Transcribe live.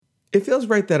It feels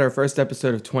right that our first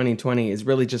episode of 2020 is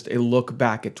really just a look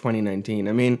back at 2019.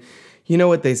 I mean, you know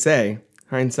what they say,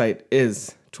 hindsight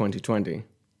is 2020.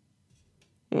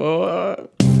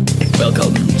 What?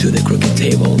 Welcome to the Crooked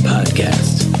Table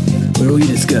Podcast, where we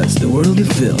discuss the world of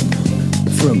film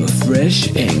from a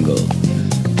fresh angle.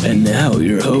 And now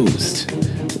your host,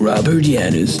 Robert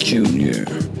Yannis Jr.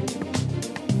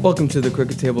 Welcome to the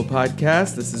Crooked Table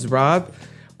Podcast. This is Rob.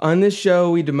 On this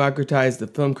show, we democratize the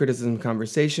film criticism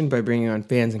conversation by bringing on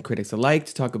fans and critics alike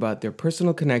to talk about their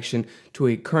personal connection to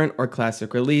a current or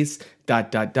classic release,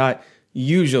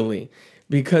 usually.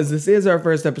 Because this is our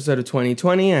first episode of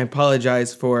 2020, I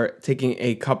apologize for taking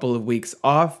a couple of weeks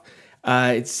off.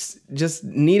 It's just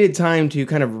needed time to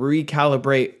kind of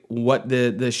recalibrate what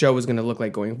the show was going to look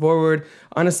like going forward.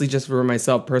 Honestly, just for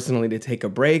myself personally to take a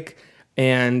break.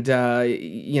 And,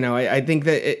 I think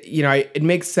that, it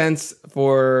makes sense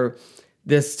for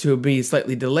this to be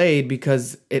slightly delayed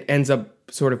because it ends up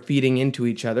sort of feeding into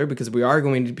each other, because we are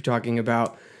going to be talking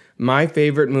about my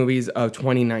favorite movies of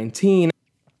 2019.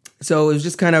 So it was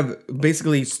just kind of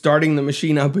basically starting the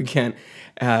machine up again.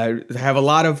 I have a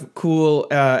lot of cool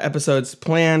episodes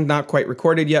planned, not quite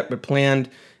recorded yet, but planned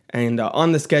and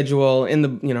on the schedule, in the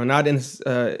not in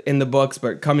the books,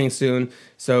 but coming soon.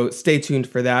 So stay tuned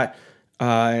for that.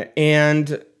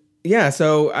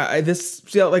 This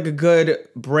felt like a good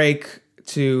break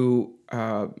to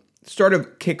sort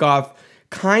of kick off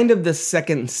kind of the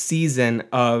second season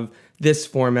of this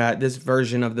format, this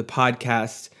version of the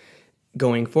podcast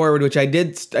going forward, which I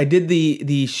did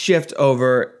the shift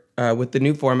over with the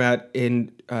new format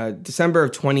in December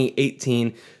of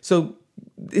 2018. So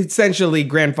essentially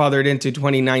grandfathered into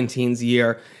 2019's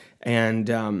year. And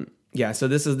so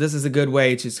this is a good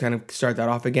way to kind of start that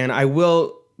off again. I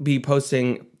will be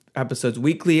posting episodes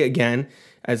weekly again,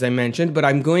 as I mentioned, but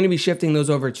I'm going to be shifting those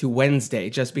over to Wednesday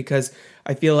just because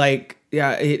I feel like,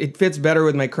 it fits better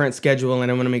with my current schedule, and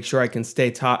I want to make sure I can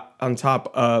stay on top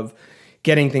of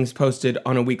getting things posted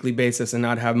on a weekly basis and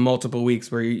not have multiple weeks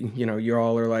where you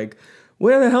all are like,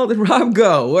 where the hell did Rob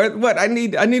go? What? I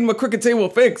need my Crooked Table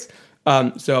fix.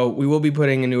 So we will be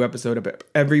putting a new episode up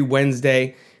every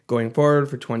Wednesday going forward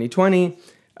for 2020.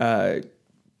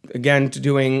 Again,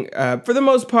 doing, for the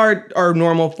most part, our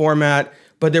normal format,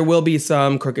 but there will be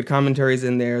some crooked commentaries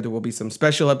in there. There will be some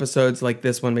special episodes like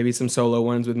this one, maybe some solo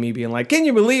ones with me being like, can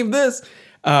you believe this?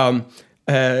 But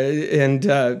for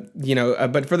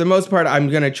the most part, I'm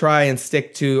going to try and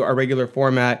stick to our regular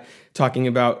format, talking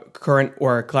about current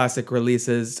or classic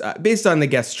releases based on the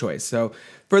guest choice. So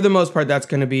for the most part, that's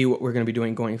going to be what we're going to be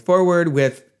doing going forward,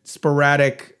 with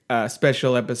sporadic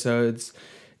special episodes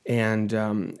and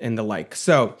the like.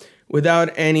 So without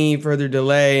any further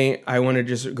delay, I want to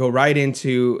just go right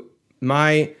into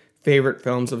my favorite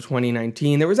films of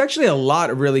 2019. There was actually a lot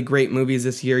of really great movies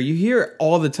this year. You hear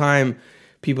all the time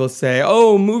people say,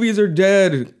 oh, movies are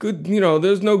dead. Good,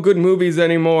 there's no good movies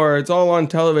anymore. It's all on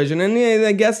television. And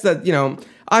I guess that,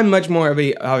 I'm much more of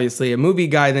obviously a movie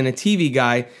guy than a TV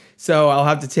guy. So I'll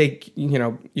have to take,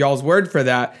 y'all's word for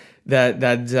that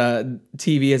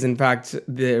TV is in fact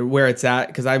where it's at,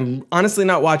 because I'm honestly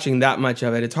not watching that much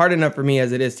of it. It's hard enough for me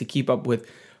as it is to keep up with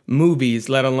movies,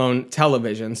 let alone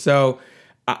television. So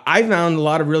I found a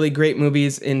lot of really great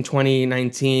movies in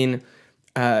 2019.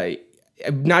 I'm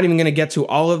not even going to get to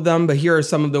all of them, but here are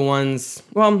some of the ones.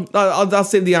 Well, I'll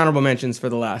save the honorable mentions for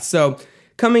the last. So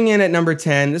coming in at number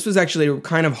 10, this was actually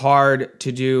kind of hard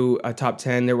to do a top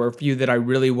 10. There were a few that I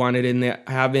really wanted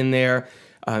have in there.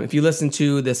 If you listen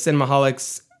to the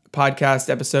Cinemaholics podcast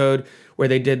episode where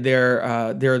they did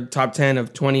their top 10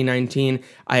 of 2019,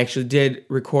 I actually did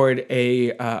record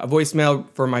a voicemail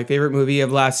for my favorite movie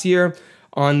of last year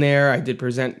on there. I did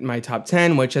present my top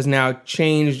 10, which has now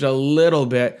changed a little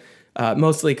bit,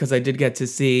 mostly because I did get to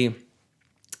see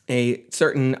a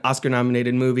certain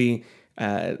Oscar-nominated movie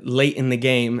late in the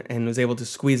game and was able to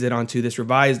squeeze it onto this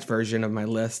revised version of my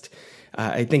list.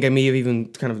 I think I may have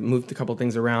even kind of moved a couple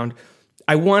things around.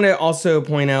 I want to also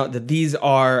point out that these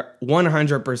are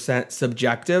 100%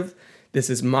 subjective.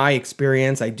 This is my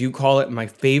experience. I do call it my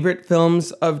favorite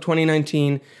films of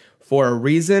 2019 for a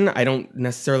reason. I don't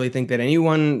necessarily think that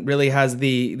anyone really has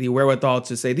the wherewithal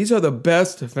to say these are the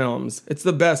best films. It's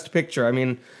the best picture. I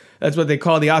mean, that's what they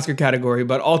call the Oscar category,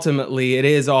 but ultimately it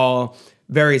is all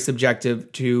very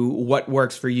subjective to what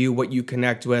works for you, what you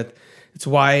connect with. It's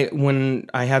why when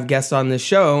I have guests on this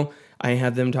show, I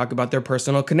have them talk about their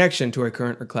personal connection to a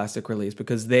current or classic release,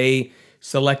 because they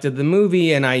selected the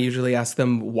movie, and I usually ask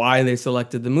them why they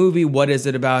selected the movie, what is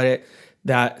it about it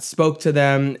that spoke to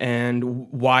them, and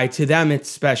why to them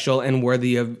it's special and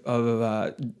worthy of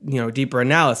deeper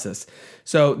analysis.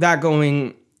 So that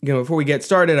going before we get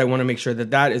started, I want to make sure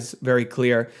that that is very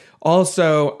clear.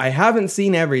 Also, I haven't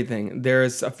seen everything.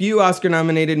 There's a few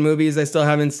Oscar-nominated movies I still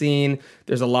haven't seen.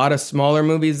 There's a lot of smaller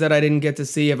movies that I didn't get to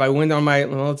see. If I went on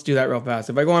let's do that real fast.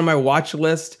 If I go on my watch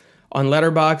list on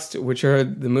Letterboxd, which are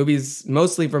the movies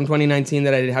mostly from 2019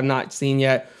 that I have not seen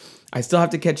yet, I still have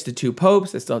to catch The Two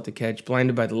Popes. I still have to catch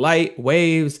Blinded by the Light,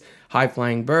 Waves, High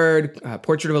Flying Bird,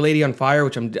 Portrait of a Lady on Fire,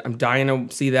 which I'm dying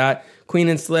to see that. Queen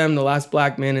and Slim, The Last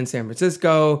Black Man in San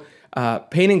Francisco.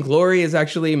 Pain and Glory is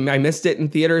actually, I missed it in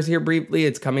theaters here briefly.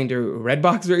 It's coming to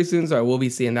Redbox very soon, so I will be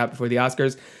seeing that before the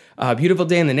Oscars. Beautiful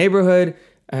Day in the Neighborhood,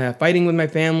 Fighting with My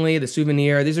Family, The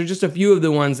Souvenir. These are just a few of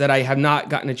the ones that I have not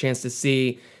gotten a chance to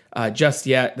see just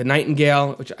yet. The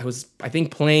Nightingale, which I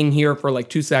think playing here for like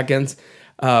 2 seconds.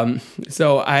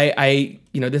 So I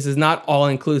this is not all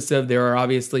inclusive. There are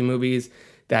obviously movies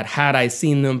that had I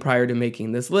seen them prior to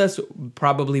making this list,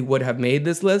 probably would have made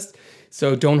this list.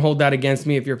 So don't hold that against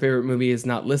me if your favorite movie is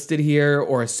not listed here,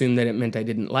 or assume that it meant I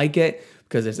didn't like it,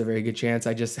 because there's a very good chance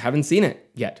I just haven't seen it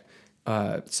yet.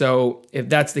 So if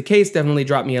that's the case, definitely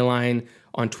drop me a line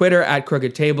on Twitter at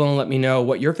Crooked Table and let me know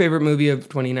what your favorite movie of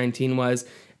 2019 was,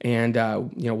 and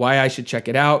why I should check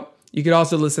it out. You could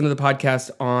also listen to the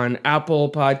podcast on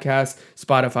Apple Podcasts,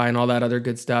 Spotify, and all that other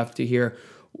good stuff to hear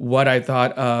what I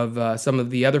thought of some of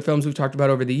the other films we've talked about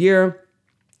over the year,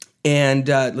 and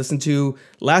listen to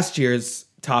last year's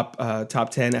top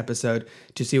 10 episode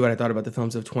to see what I thought about the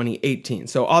films of 2018.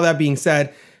 So all that being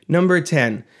said, number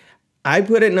 10. I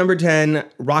put at number 10,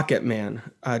 Rocket Man,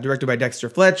 directed by Dexter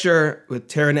Fletcher, with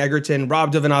Taron Egerton,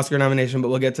 robbed of an Oscar nomination, but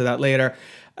we'll get to that later,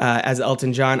 as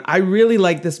Elton John. I really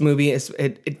like this movie.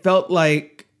 It felt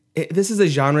like this is a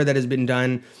genre that has been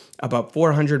done about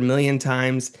 400 million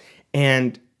times,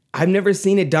 and I've never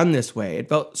seen it done this way. It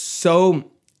felt so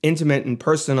intimate and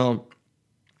personal.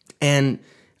 And,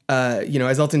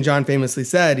 as Elton John famously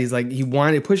said, he's like, he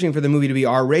wanted pushing for the movie to be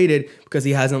R-rated because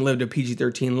he hasn't lived a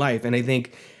PG-13 life. And I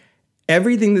think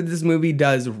everything that this movie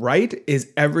does right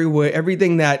is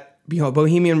everything that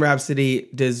Bohemian Rhapsody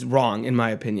does wrong, in my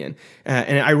opinion.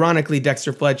 And ironically,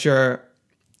 Dexter Fletcher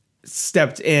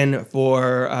stepped in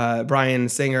for Bryan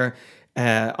Singer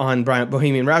on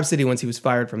Bohemian Rhapsody once he was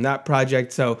fired from that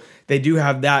project. So they do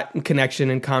have that connection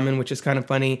in common, which is kind of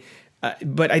funny.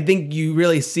 But I think you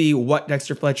really see what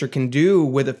Dexter Fletcher can do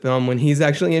with a film when he's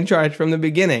actually in charge from the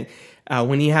beginning.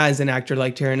 When he has an actor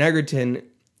like Taron Egerton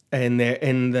in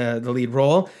the lead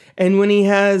role, and when he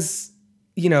has,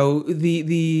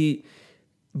 the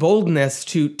boldness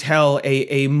to tell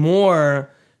a more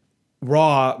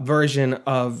raw version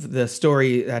of the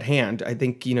story at hand. I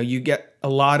think, you get a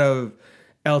lot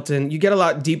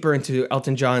deeper into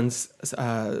Elton John's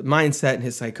mindset and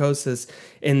his psychosis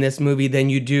in this movie than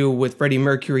you do with Freddie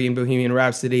Mercury in Bohemian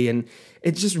Rhapsody. And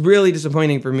it's just really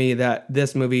disappointing for me that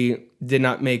this movie did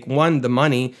not make, one, the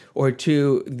money, or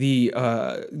two, the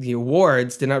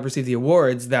awards, did not receive the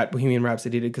awards that Bohemian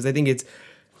Rhapsody did, because I think it's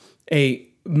a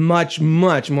much,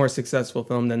 much more successful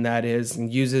film than that is,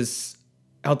 and uses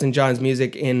Elton John's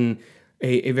music in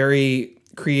a very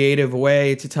creative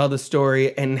way to tell the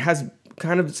story, and has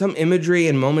kind of some imagery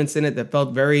and moments in it that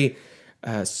felt very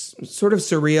sort of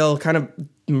surreal, kind of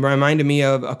reminded me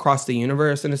of Across the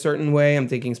Universe in a certain way. I'm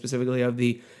thinking specifically of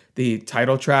the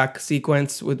title track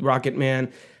sequence with Rocket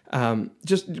Man.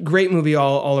 Just great movie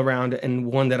all around, and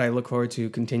one that I look forward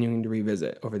to continuing to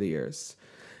revisit over the years.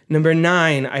 Number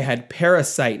 9, I had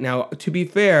Parasite. Now, to be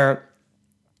fair,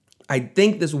 I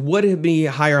think this would be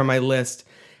higher on my list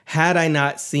had I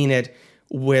not seen it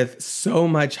with so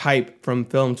much hype from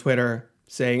film Twitter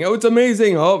saying, oh, it's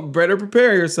amazing, oh, better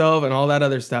prepare yourself, and all that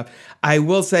other stuff. I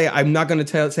will say, I'm not going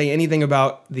to say anything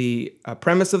about the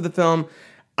premise of the film.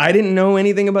 I didn't know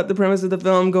anything about the premise of the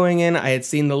film going in. I had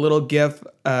seen the little GIF,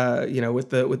 with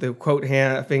the quote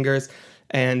fingers,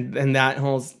 and that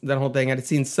whole thing. I had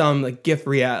seen some GIF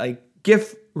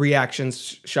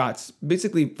reactions shots,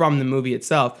 basically from the movie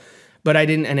itself. But I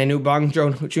didn't, and I knew Bong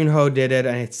Joon-ho did it.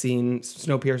 I had seen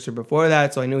Snowpiercer before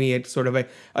that, so I knew he had sort of an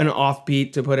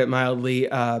offbeat, to put it mildly,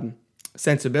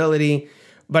 sensibility.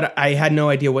 But I had no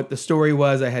idea what the story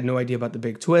was. I had no idea about the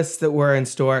big twists that were in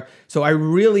store. So I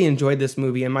really enjoyed this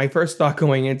movie, and my first thought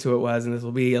going into it was, and this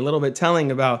will be a little bit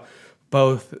telling about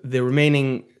both the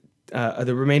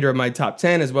remainder of my top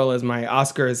 10 as well as my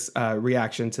Oscars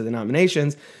reaction to the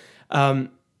nominations, it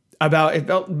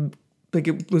felt like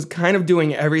it was kind of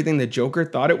doing everything the Joker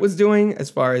thought it was doing, as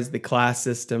far as the class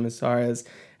system, as far as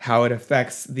how it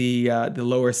affects the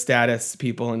lower status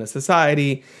people in the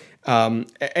society, and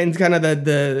kind of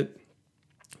the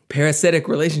parasitic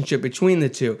relationship between the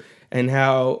two, and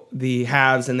how the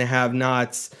haves and the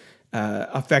have-nots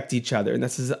affect each other. And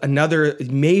this is another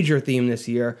major theme this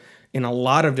year in a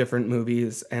lot of different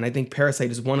movies. And I think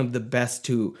Parasite is one of the best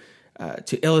to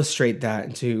illustrate that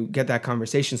and to get that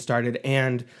conversation started.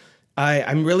 And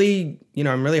I'm really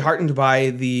heartened by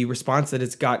the response that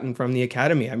it's gotten from the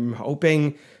Academy. I'm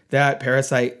hoping that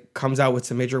Parasite comes out with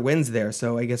some major wins there.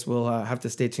 So I guess we'll have to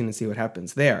stay tuned and see what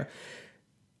happens there.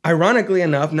 Ironically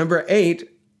enough, number 8,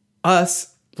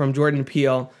 Us from Jordan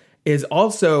Peele, is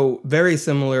also very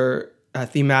similar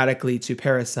thematically to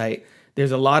Parasite.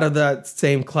 There's a lot of the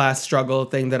same class struggle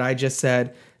thing that I just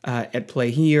said at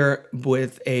play here,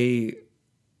 with an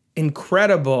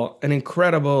incredible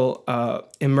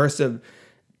immersive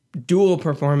dual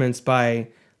performance by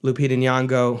Lupita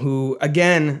Nyong'o, who,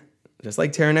 again, just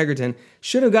like Taron Egerton,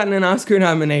 should have gotten an Oscar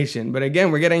nomination. But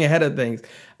again, we're getting ahead of things.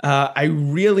 I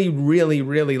really, really,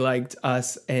 really liked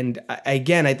Us. And I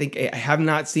think I have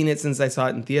not seen it since I saw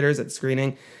it in theaters at the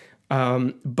screening.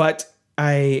 But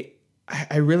I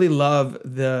really love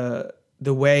the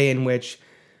way in which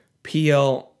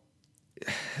Peele,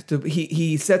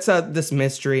 he sets out this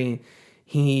mystery.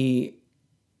 He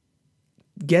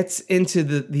gets into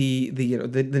the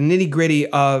nitty gritty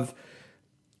of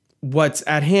what's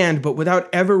at hand, but without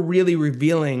ever really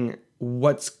revealing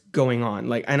what's going on.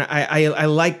 Like, and I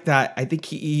like that. I think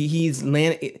he's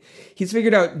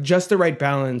figured out just the right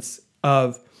balance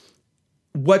of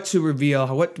what to reveal,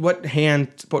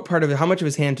 what part of it, how much of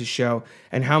his hand to show,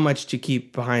 and how much to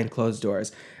keep behind closed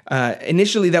doors.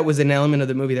 Initially, that was an element of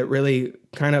the movie that really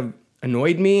kind of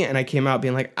annoyed me, and I came out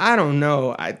being like, I don't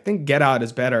know, I think Get Out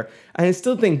is better. I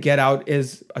still think Get Out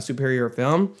is a superior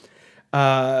film,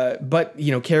 but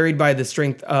carried by the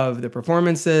strength of the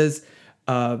performances,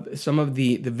 some of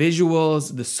the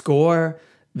visuals, the score,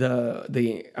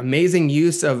 the amazing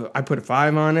use of, I put a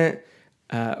 5 on it,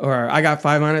 or I got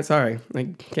 5 on it. Sorry, I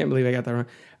can't believe I got that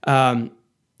wrong.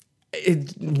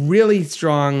 It's really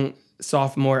strong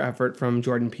sophomore effort from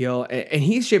Jordan Peele, and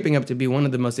he's shaping up to be one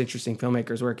of the most interesting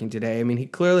filmmakers working today. I mean, he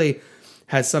clearly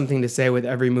has something to say with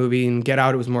every movie. In Get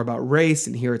Out, it was more about race,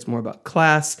 and here it's more about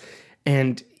class,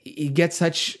 and he gets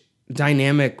such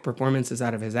dynamic performances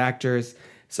out of his actors.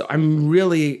 So I'm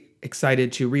really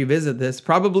excited to revisit this,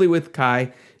 probably with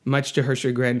Kai, much to her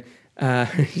chagrin.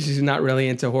 She's not really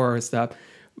into horror stuff.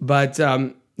 But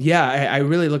I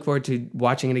really look forward to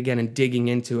watching it again and digging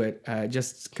into it.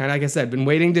 Just kind of like I said, been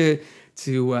waiting to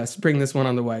spring this one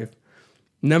on the wife.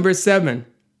 Number 7,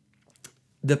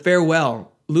 The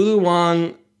Farewell. Lulu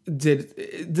Wang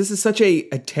this is such a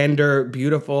tender,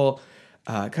 beautiful,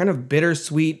 kind of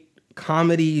bittersweet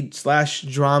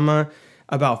comedy/drama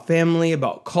about family,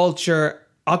 about culture.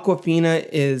 Awkwafina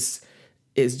is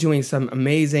doing some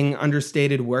amazing,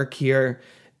 understated work here.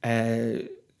 Xu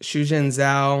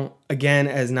Zhenzhao, again,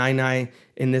 as Nai Nai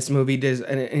in this movie, does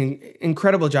an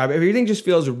incredible job. Everything just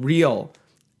feels real.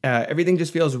 Everything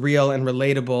just feels real and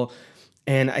relatable.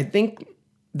 And I think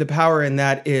the power in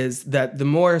that is that the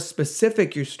more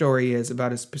specific your story is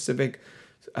about a specific,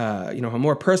 a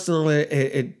more personal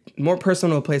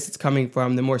place it's coming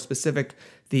from, the more specific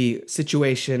the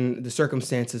situation, the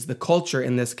circumstances, the culture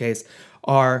in this case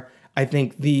are, I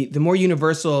think the more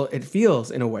universal it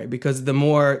feels in a way, because the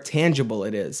more tangible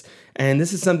it is. And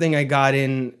this is something I got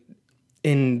in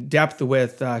depth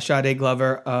with Sade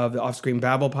Glover of the Offscreen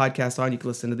Babble podcast on. You can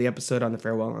listen to the episode on The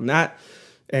Farewell on that.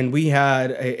 And we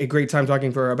had a great time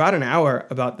talking for about an hour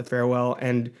about The Farewell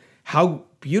and how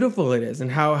beautiful it is and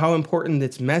how important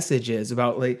its message is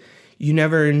about, like, you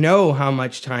never know how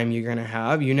much time you're gonna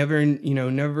have. You never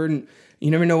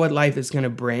know what life is gonna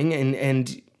bring,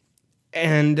 and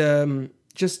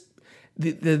just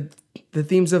the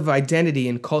themes of identity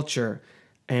and culture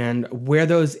and where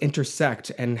those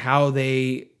intersect and how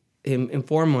they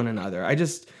inform one another.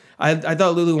 I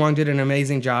thought Lulu Wang did an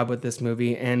amazing job with this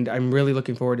movie, and I'm really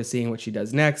looking forward to seeing what she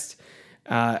does next.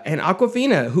 And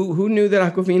Awkwafina, who knew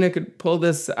that Awkwafina could pull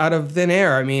this out of thin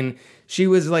air? I mean, she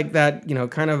was like that,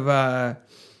 kind of,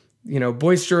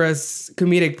 boisterous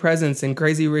comedic presence in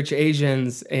Crazy Rich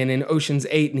Asians and in Ocean's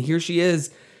 8. And here she is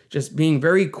just being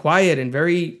very quiet and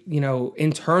very,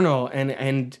 internal.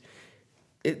 And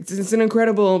it's an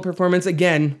incredible performance.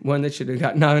 Again, one that should have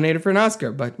got nominated for an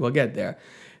Oscar, but we'll get there.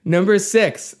 Number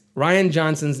 6, Rian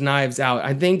Johnson's Knives Out.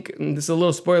 I think this is a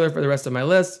little spoiler for the rest of my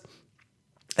list.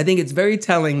 I think it's very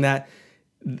telling that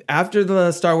after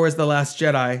the Star Wars The Last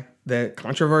Jedi, the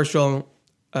controversial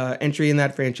entry in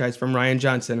that franchise from Rian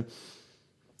Johnson,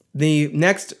 the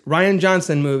next Rian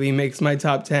Johnson movie makes my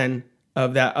top 10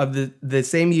 of the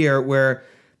same year where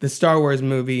the Star Wars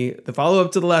movie, the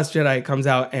follow-up to The Last Jedi, comes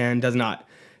out and does not.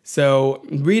 So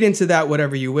read into that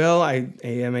whatever you will. I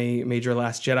am a major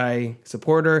Last Jedi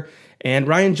supporter, and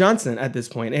Rian Johnson at this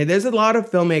point. And there's a lot of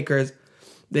filmmakers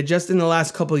that just in the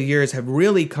last couple of years have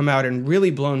really come out and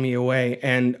really blown me away,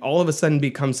 and all of a sudden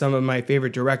become some of my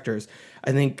favorite directors.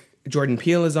 I think Jordan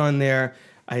Peele is on there.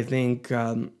 I think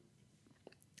Rian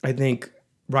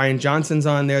Johnson's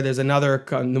on there. There's another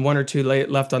one or two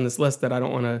left on this list that I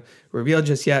don't want to reveal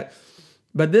just yet.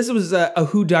 But this was a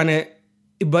whodunit,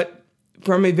 but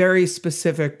from a very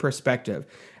specific perspective.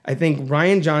 I think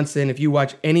Rian Johnson, if you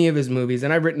watch any of his movies,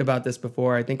 and I've written about this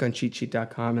before, I think on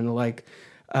cheatsheet.com and the like,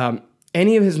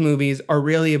 any of his movies are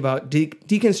really about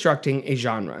deconstructing a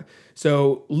genre.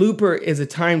 So Looper is a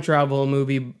time travel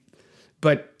movie,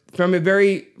 but from a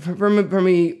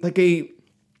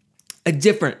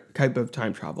different type of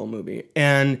time travel movie.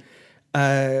 And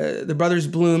The Brothers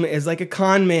Bloom is like a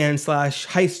con man /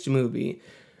 heist movie,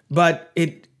 but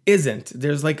it isn't.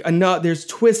 There's there's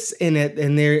twists in it,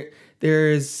 and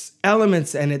there's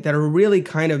elements in it that are really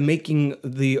kind of making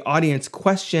the audience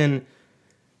question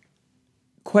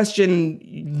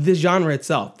the genre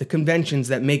itself, the conventions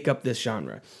that make up this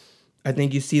genre. I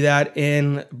think you see that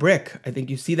in Brick. I think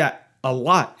you see that a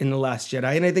lot in The Last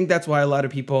Jedi, and I think that's why a lot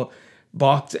of people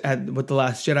balked at what The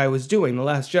Last Jedi was doing. The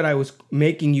Last Jedi was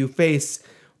making you face,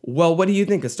 well, what do you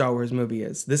think a Star Wars movie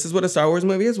is? This is what a Star Wars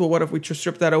movie is? Well, what if we just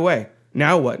strip that away?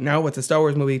 Now what? Now what's a Star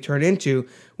Wars movie turn into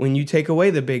when you take away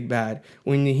the big bad?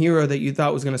 When the hero that you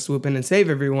thought was going to swoop in and save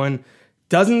everyone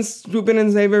doesn't swoop in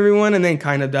and save everyone, and then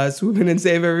kind of does swoop in and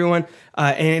save everyone.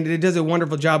 And it does a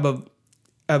wonderful job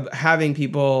of having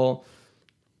people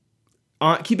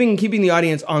keeping the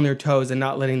audience on their toes and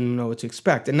not letting them know what to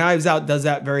expect. And Knives Out does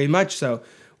that very much so,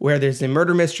 where there's a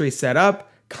murder mystery set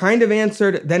up, kind of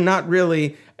answered, then not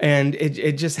really, and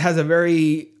it just has a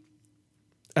very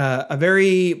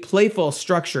playful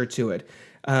structure to it.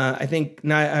 I think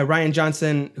Rian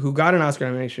Johnson, who got an Oscar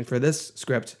nomination for this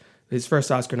script, his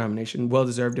first Oscar nomination,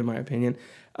 well-deserved in my opinion,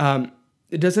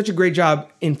 it does such a great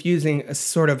job infusing a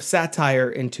sort of satire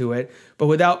into it, but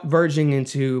without verging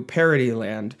into parody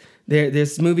land.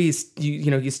 This movie,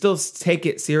 you still take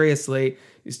it seriously.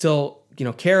 You still,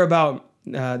 care about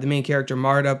the main character,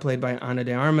 Marta, played by Ana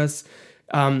de Armas.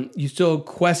 You still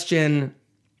question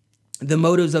the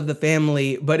motives of the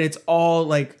family, but it's all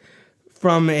like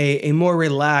from a more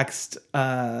relaxed,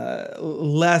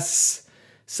 less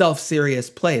self-serious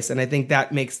place. And I think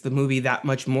that makes the movie that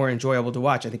much more enjoyable to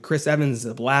watch. I think Chris Evans is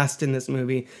a blast in this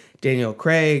movie. Daniel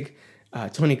Craig,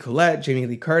 Toni Collette, Jamie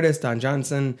Lee Curtis, Don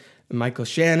Johnson, Michael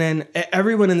Shannon.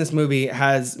 Everyone in this movie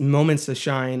has moments to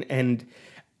shine, and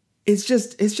it's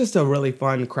just a really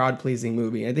fun, crowd-pleasing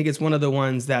movie. I think it's one of the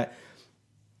ones that,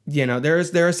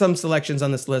 there are some selections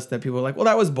on this list that people are like, well,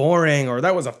 that was boring, or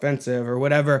that was offensive, or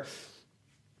whatever.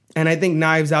 And I think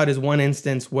Knives Out is one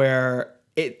instance where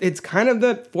it's kind of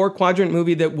the 4-quadrant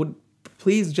movie that would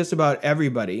please just about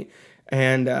everybody.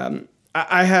 And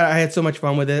I had so much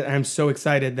fun with it, and I'm so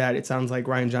excited that it sounds like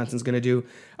Rian Johnson's going to do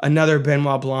another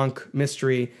Benoit Blanc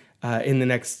mystery in the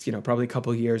next, probably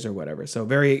couple years or whatever. So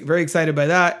very, very excited by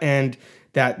that, and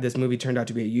that this movie turned out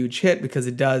to be a huge hit, because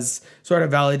it does sort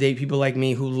of validate people like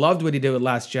me who loved what he did with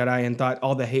Last Jedi and thought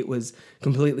all the hate was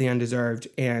completely undeserved.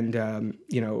 And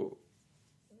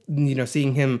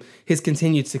seeing his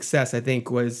continued success, I think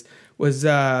was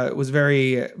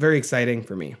very, very exciting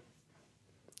for me.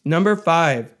 Number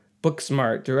 5,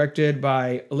 Booksmart, directed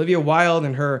by Olivia Wilde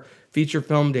and her feature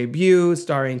film debut,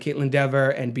 starring Caitlin Dever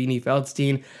and Beanie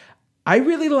Feldstein. I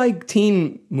really like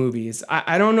teen movies.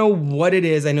 I don't know what it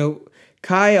is. I know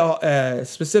Kai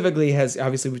specifically has,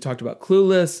 obviously we've talked about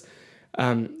Clueless.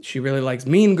 She really likes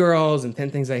Mean Girls and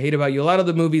 10 Things I Hate About You. A lot of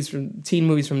the teen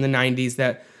movies from the 90s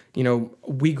that,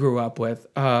 we grew up with.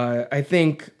 I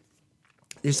think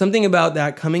there's something about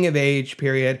that coming of age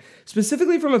period,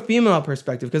 specifically from a female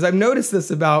perspective, because I've noticed this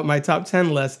about my top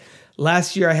 10 list.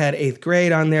 Last year I had 8th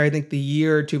Grade on there. I think the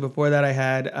year or two before that I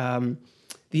had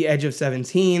The Edge of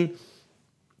 17.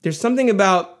 There's something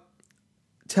about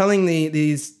telling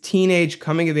these teenage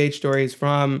coming of age stories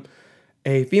from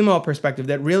a female perspective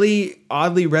that really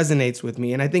oddly resonates with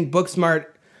me. And I think Booksmart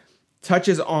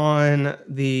touches on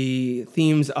the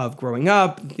themes of growing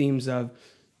up, themes of,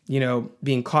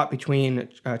 being caught between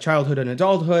childhood and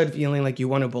adulthood, feeling like you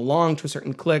want to belong to a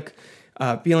certain clique,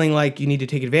 feeling like you need to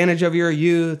take advantage of your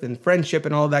youth and friendship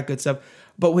and all that good stuff,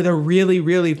 but with a really,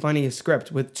 really funny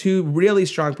script, with 2 really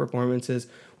strong performances,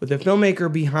 with a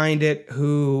filmmaker behind it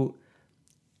who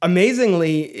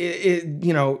amazingly,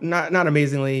 not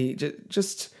amazingly,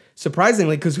 just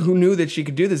surprisingly, because who knew that she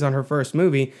could do this on her first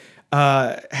movie,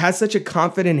 has such a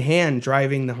confident hand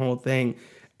driving the whole thing.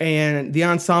 And the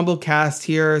ensemble cast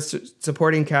here,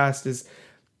 supporting cast, is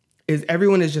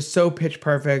everyone is just so pitch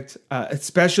perfect,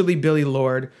 especially Billy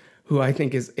Lord, who I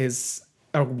think is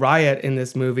a riot in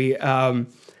this movie.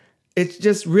 It's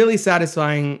just really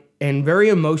satisfying and very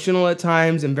emotional at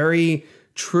times and very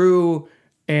true.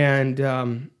 And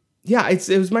it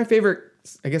was my favorite,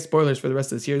 I guess, spoilers for the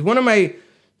rest of this year. It's one of my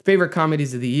favorite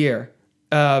comedies of the year.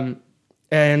 I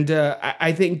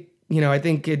think, I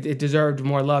think it deserved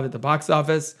more love at the box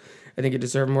office. I think it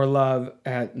deserved more love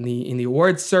in the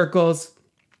awards circles.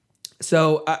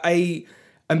 So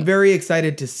I'm very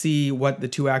excited to see what the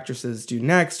two actresses do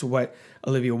next, what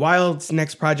Olivia Wilde's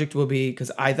next project will be, because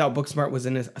I thought Booksmart was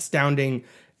an astounding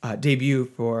debut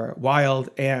for Wilde,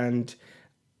 and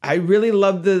I really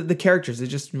love the characters.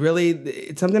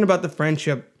 It's something about the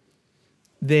friendship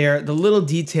there, the little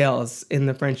details in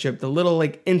the friendship, the little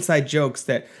like inside jokes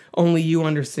that only you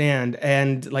understand.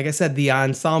 And like I said, the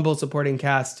ensemble supporting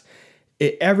cast,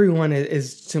 everyone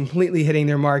is completely hitting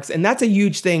their marks. And that's a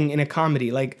huge thing in a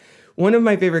comedy. Like, one of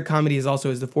my favorite comedies also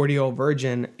is The 40-Year-Old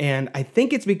Virgin, and I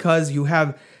think it's because you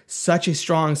have such a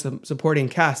strong supporting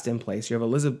cast in place. You have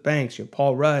Elizabeth Banks, you have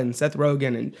Paul Rudd and Seth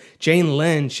Rogen and Jane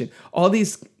Lynch and all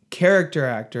these character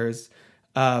actors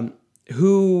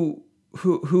who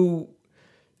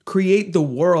create the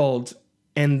world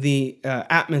and the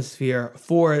atmosphere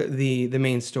for the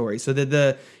main story. So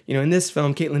that in this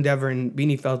film, Caitlin Dever and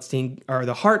Beanie Feldstein are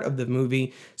the heart of the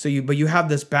movie. But you have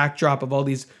this backdrop of all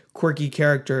these quirky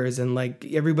characters and like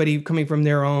everybody coming from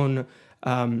their own,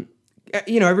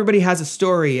 everybody has a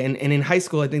story. And in high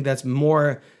school, I think that's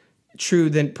more true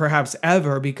than perhaps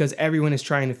ever, because everyone is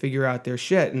trying to figure out their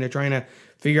shit and they're trying to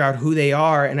figure out who they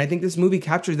are. And I think this movie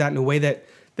captures that in a way that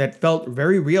felt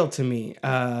very real to me.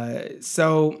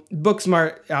 So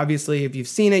Booksmart, obviously, if you've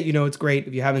seen it, it's great.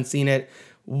 If you haven't seen it,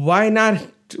 why not?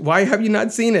 Why have you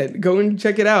not seen it? Go and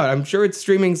check it out. I'm sure it's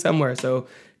streaming somewhere. So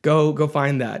go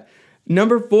find that.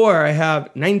 Number 4, I have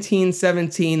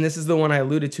 1917. This is the one I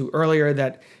alluded to earlier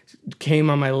that came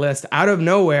on my list out of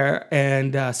nowhere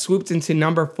and swooped into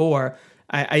number 4.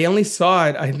 I only saw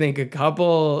it, I think, a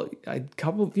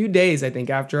few days, I think,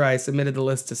 after I submitted the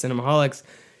list to Cinemaholics.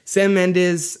 Sam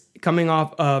Mendes, coming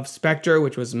off of Spectre,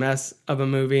 which was a mess of a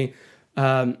movie.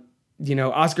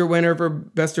 Oscar winner for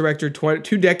Best Director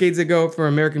 2 decades ago for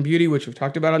American Beauty, which we've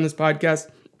talked about on this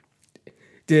podcast.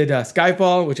 Did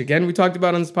Skyfall, which again we talked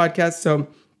about on this podcast. So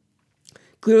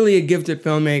clearly a gifted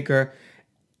filmmaker.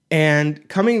 And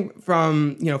coming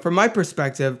from my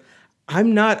perspective,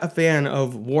 I'm not a fan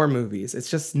of war movies. It's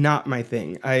just not my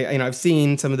thing. I've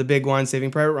seen some of the big ones,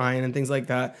 Saving Private Ryan and things like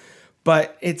that,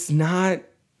 but it's not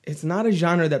a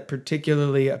genre that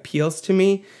particularly appeals to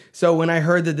me. So when I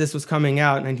heard that this was coming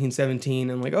out in 1917,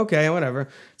 I'm like, okay, whatever.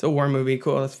 It's a war movie.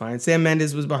 Cool, that's fine. Sam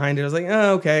Mendes was behind it. I was like,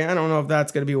 oh, okay. I don't know if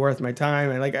that's going to be worth my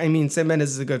time. Sam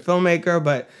Mendes is a good filmmaker,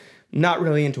 but not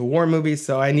really into war movies.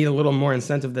 So I need a little more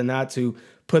incentive than that to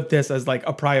put this as like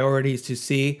a priority to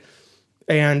see.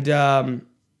 And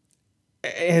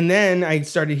then I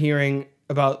started hearing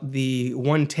about the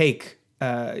one take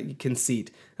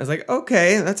conceit. I was like,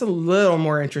 okay, that's a little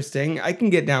more interesting. I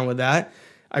can get down with that.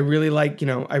 I really like,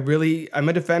 I'm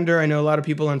a defender. I know a lot of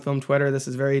people on film Twitter, this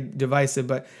is very divisive,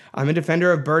 but I'm a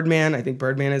defender of Birdman. I think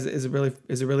Birdman is a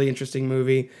really interesting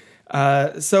movie.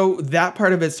 So that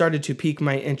part of it started to pique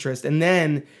my interest. And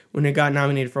then when it got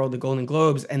nominated for all the Golden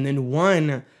Globes and then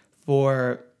won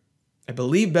for, I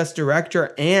believe, Best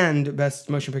Director and Best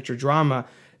Motion Picture Drama,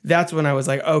 that's when I was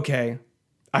like, okay,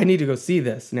 I need to go see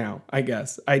this now, I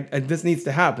guess. This needs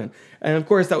to happen. And of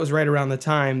course, that was right around the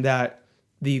time that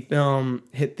the film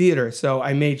hit theater. So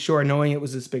I made sure, knowing it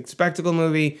was this big spectacle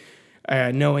movie,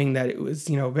 knowing that it was,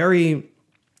 very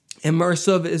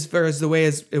immersive as far as the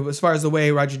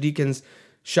way Roger Deakins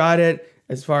shot it,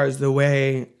 as far as the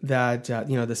way that,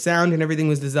 the sound and everything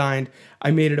was designed,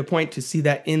 I made it a point to see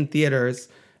that in theaters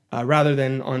rather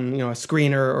than on, a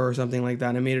screener or something like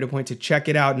that. I made it a point to check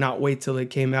it out, not wait till it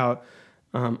came out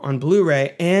on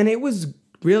Blu-ray, and it was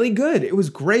really good. It was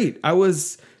great. I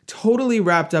was totally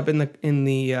wrapped up in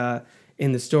the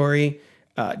story.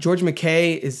 George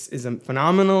McKay is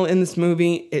phenomenal in this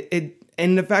movie.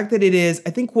 And the fact that it is,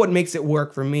 I think what makes it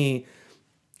work for me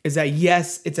is that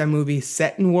yes, it's a movie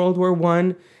set in World War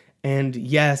I, and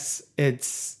yes,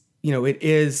 it's it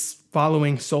is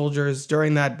following soldiers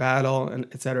during that battle and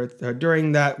et cetera,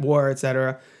 during that war, et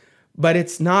cetera. But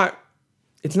it's not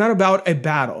about a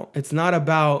battle. It's not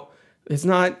about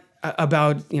a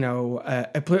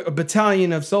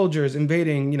battalion of soldiers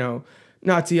invading,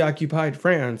 Nazi-occupied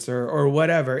France or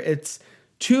whatever. It's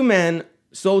 2 men,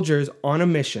 soldiers, on a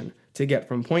mission to get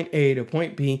from point A to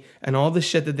point B and all the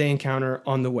shit that they encounter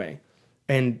on the way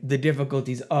and the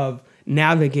difficulties of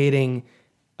navigating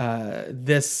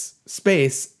this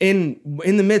space in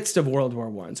the midst of World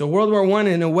War I. So World War I,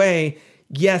 in a way,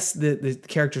 yes, the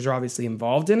characters are obviously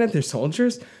involved in it. They're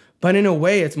soldiers. But in a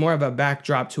way, it's more of a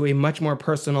backdrop to a much more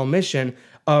personal mission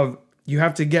of you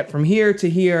have to get from here to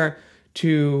here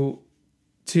to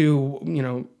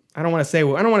I don't want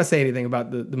to say anything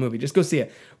about the movie. Just go see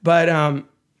it. But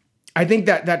I think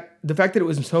that the fact that it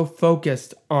was so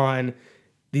focused on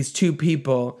these two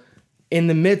people in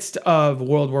the midst of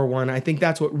World War I think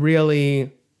that's what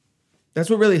really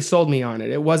sold me on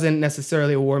it. It wasn't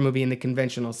necessarily a war movie in the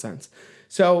conventional sense.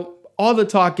 So all the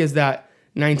talk is that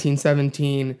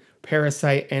 1917,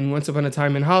 Parasite, and Once Upon a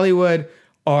Time in Hollywood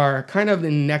are kind of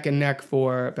in neck and neck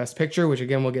for Best Picture, which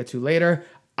again we'll get to later.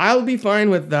 I'll be fine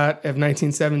with that if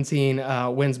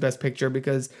 1917 wins Best Picture,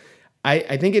 because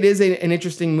I think it is an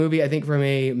interesting movie. I think from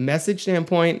a message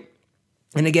standpoint,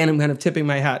 and again, I'm kind of tipping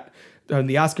my hat on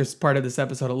the Oscars part of this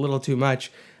episode a little too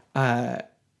much. I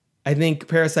think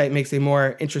Parasite makes a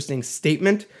more interesting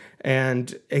statement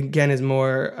and again is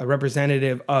more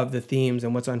representative of the themes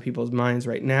and what's on people's minds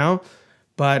right now.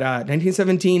 But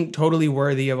 1917, totally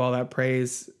worthy of all that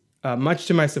praise. Much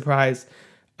to my surprise,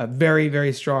 a very,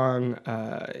 very strong,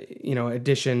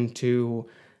 addition to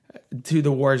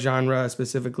the war genre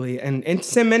specifically, and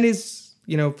Sam Mendes,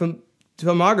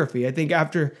 filmography. I think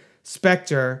after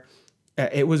Spectre,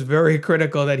 it was very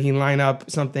critical that he line up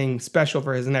something special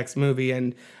for his next movie,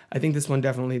 and I think this one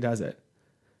definitely does it.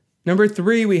 Number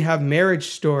 3, we have Marriage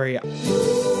Story.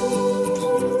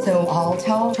 So I'll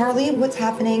tell Charlie what's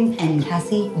happening, and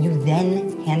Cassie, you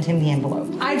then hand him the envelope.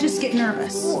 I just get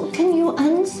nervous. Can you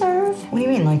unserve? What do you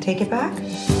mean, like take it back?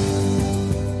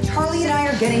 Charlie and I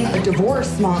are getting a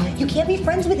divorce, Mom. You can't be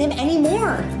friends with him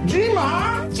anymore. Gee,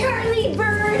 Mom! Charlie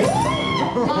Bird!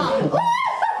 Mom!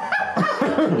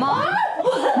 Mom?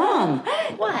 Mom!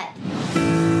 What?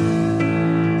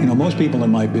 You know, most people in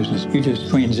my business, you're just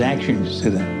transactions to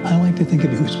them. I like to think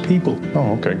of you as people.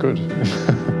 Oh, okay, good.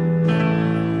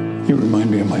 You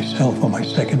remind me of myself on my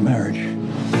second marriage.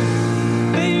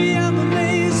 Baby, I'm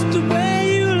amazed the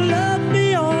way you love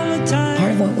me all the time.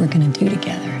 Part of what we're gonna do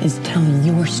together is tell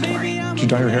your story. Did you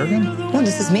dye your hair again? No,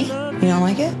 this is me. You don't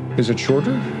like it? Is it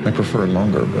shorter? I prefer it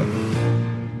longer, but...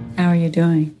 How are you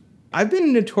doing? I've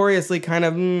been notoriously kind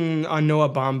of on Noah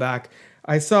Baumbach.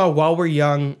 I saw While We're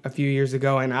Young a few years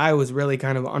ago, and I was really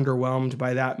kind of underwhelmed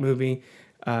by that movie.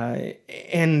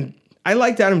 And I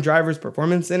liked Adam Driver's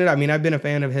performance in it. I mean, I've been a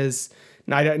fan of his.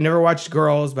 I never watched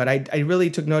Girls, but I really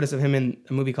took notice of him in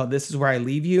a movie called This Is Where I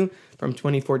Leave You from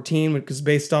 2014, which is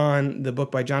based on the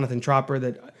book by Jonathan Tropper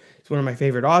that is one of my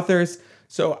favorite authors.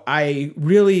 So I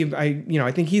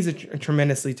think he's a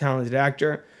tremendously talented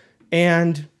actor.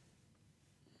 And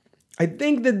I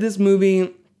think that this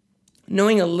movie,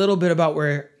 knowing a little bit about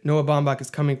where Noah Baumbach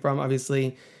is coming from,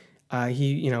 obviously,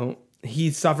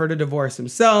 he suffered a divorce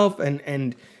himself,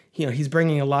 and he's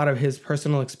bringing a lot of his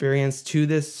personal experience to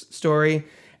this story.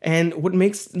 And what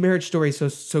makes Marriage Story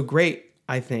so great,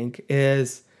 I think,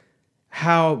 is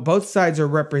how both sides are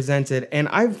represented. And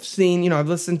I've seen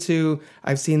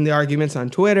the arguments on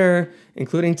Twitter,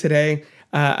 including today.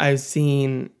 I've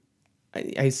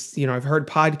heard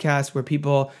podcasts where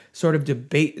people sort of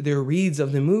debate their reads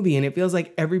of the movie, and it feels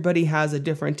like everybody has a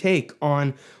different take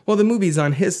on, well, the movie's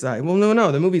on his side. Well,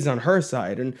 no, the movie's on her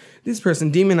side, and this person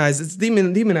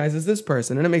demonizes this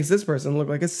person, and it makes this person look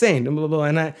like a saint, and blah, blah, blah.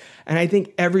 And I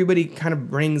think everybody kind of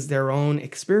brings their own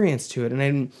experience to it,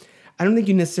 and I don't think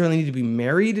you necessarily need to be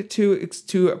married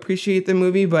to appreciate the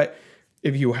movie, but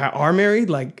if you are married,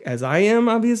 like as I am,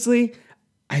 obviously,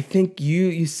 I think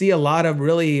you see a lot of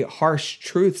really harsh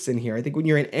truths in here. I think when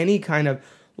you're in any kind of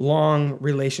long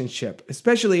relationship,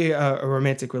 especially a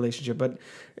romantic relationship, but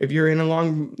if you're in a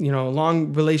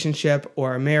long relationship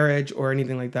or a marriage or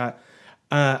anything like that,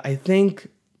 I think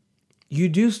you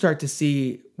do start to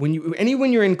see when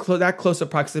you're in that close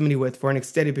of proximity with for an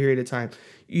extended period of time,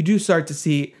 you do start to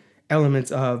see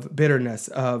elements of bitterness,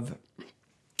 of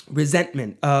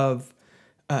resentment, of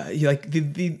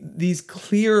these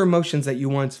clear emotions that you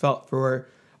once felt for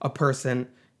a person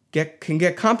can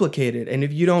get complicated, and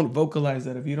if you don't vocalize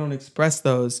that, if you don't express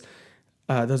those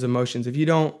emotions, if you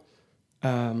don't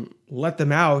let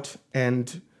them out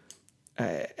and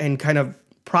kind of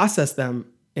process them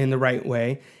in the right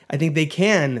way, I think they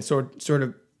can sort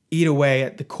of eat away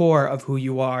at the core of who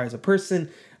you are as a person,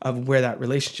 of where that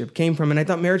relationship came from. And I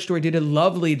thought Marriage Story did a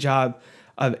lovely job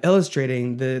of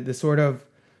illustrating the sort of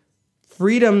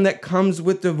freedom that comes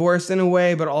with divorce in a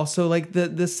way, but also like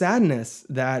the sadness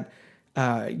that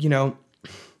that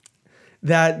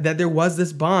there was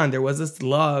this bond, there was this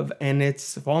love, and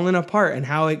it's fallen apart, and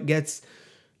how it gets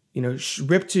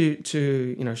ripped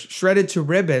to shredded to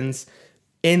ribbons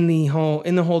in the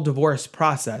whole divorce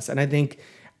process. And I think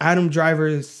Adam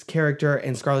Driver's character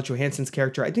and Scarlett Johansson's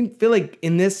character, I feel like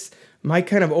in this, my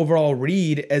kind of overall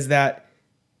read is that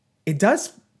it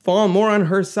does fall more on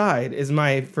her side.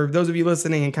 For those of you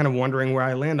listening and kind of wondering where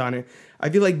I land on it, I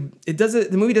feel like the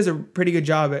movie does a pretty good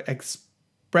job at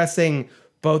expressing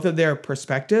both of their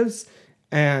perspectives,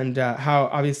 and how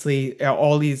obviously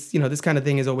all these, this kind of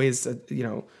thing is always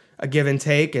a give and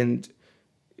take, and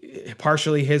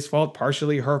partially his fault,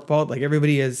 partially her fault. Like,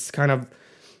 everybody is kind of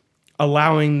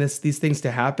allowing these things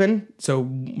to happen. So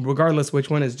regardless which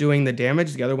one is doing the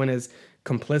damage, the other one is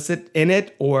complicit in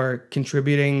it or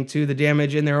contributing to the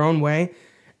damage in their own way.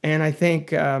 And I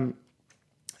think the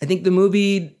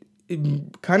movie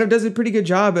kind of does a pretty good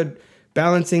job at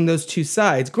balancing those two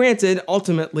sides. Granted,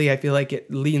 ultimately, I feel like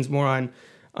it leans more on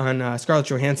Scarlett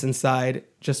Johansson's side,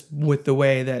 just with the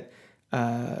way that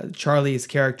Charlie's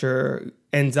character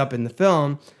ends up in the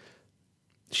film.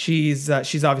 She's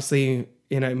obviously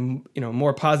in a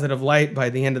more positive light by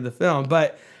the end of the film,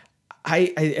 but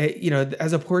I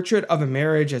as a portrait of a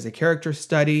marriage, as a character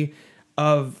study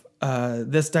of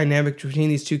this dynamic between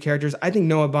these two characters, I think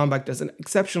Noah Baumbach does an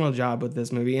exceptional job with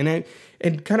this movie, and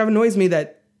it kind of annoys me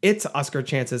that its Oscar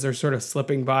chances are sort of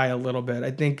slipping by a little bit.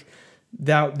 I think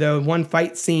that the one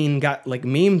fight scene got like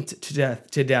memed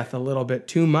to death a little bit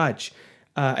too much.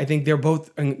 I think they're both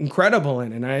incredible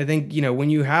in it, and I think when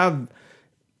you have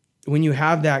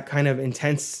that kind of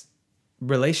intense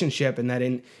relationship and that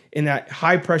in that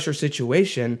high pressure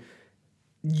situation,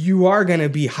 you are going to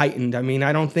be heightened. I mean,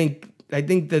 I think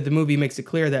that the movie makes it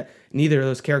clear that neither of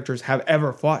those characters have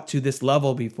ever fought to this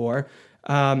level before.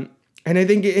 And I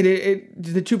think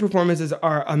the two performances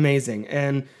are amazing,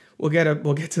 and we'll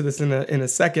get to this in a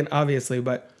second, obviously.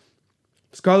 But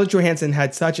Scarlett Johansson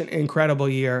had such an incredible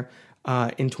year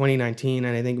in 2019,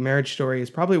 and I think Marriage Story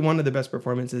is probably one of the best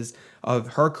performances of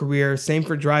her career. Same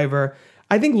for Driver.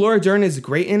 I think Laura Dern is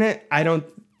great in it. I don't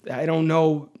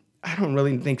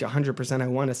really think 100% I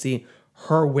want to see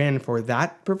her win for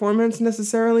that performance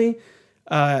necessarily,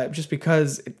 just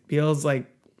because it feels like,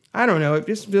 I don't know, it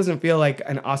just doesn't feel like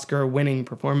an Oscar-winning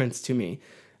performance to me.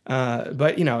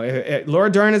 But, Laura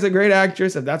Dern is a great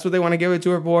actress. If that's what they want to give it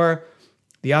to her for.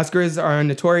 The Oscars are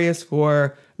notorious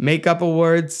for makeup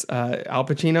awards. Al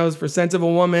Pacino's for Sense of a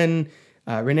Woman.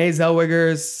 Renee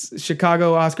Zellweger's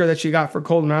Chicago Oscar that she got for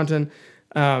Cold Mountain.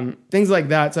 Things like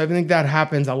that. So I think that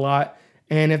happens a lot.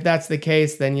 And if that's the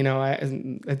case, then,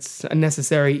 it's a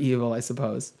necessary evil, I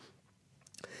suppose.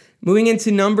 Moving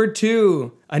into number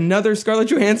 2, another Scarlett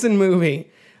Johansson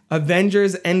movie,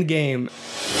 Avengers Endgame.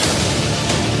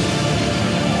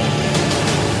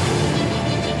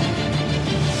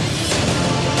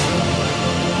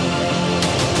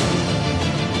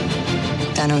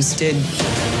 Thanos did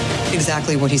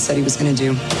exactly what he said he was going to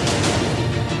do.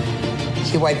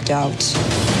 He wiped out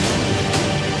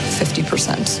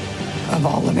 50% of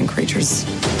all living creatures.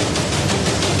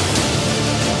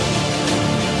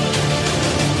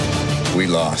 We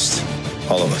lost,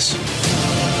 all of us.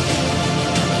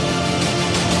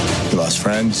 We lost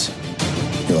friends.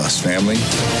 We lost family.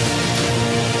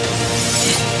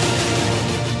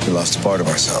 We lost a part of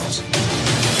ourselves.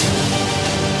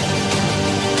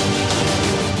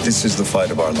 This is the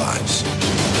fight of our lives.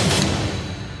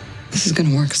 This is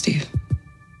gonna work, Steve.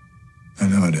 I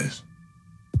know it is.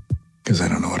 Because I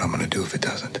don't know what I'm gonna do if it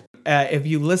doesn't. If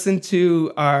you listened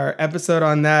to our episode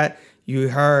on that, you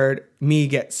heard me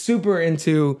get super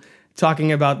into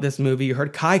talking about this movie. You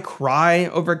heard Kai cry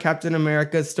over Captain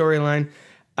America's storyline.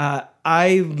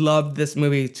 I loved this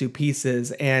movie to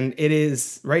pieces, and it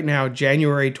is right now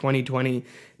January 2020.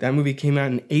 That movie came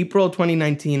out in April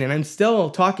 2019, and I'm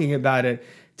still talking about it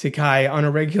to Kai on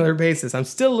a regular basis. I'm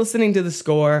still listening to the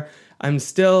score. I'm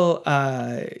still,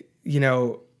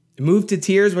 moved to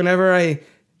tears whenever I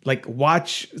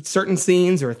watch certain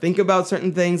scenes or think about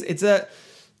certain things.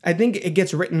 I think it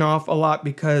gets written off a lot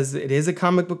because it is a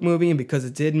comic book movie and because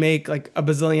it did make $1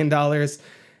 bazillion,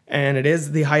 and it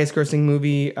is the highest grossing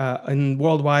movie in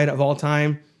worldwide of all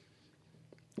time.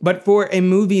 But for a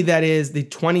movie that is the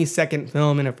 22nd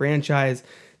film in a franchise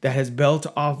that has built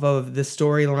off of the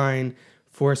storyline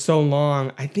for so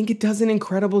long, I think it does an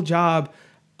incredible job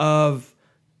of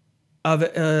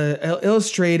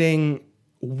illustrating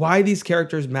why these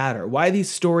characters matter, why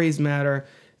these stories matter,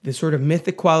 the sort of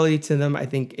mythic quality to them. I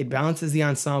think it balances the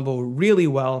ensemble really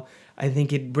well. I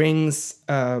think it brings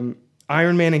Iron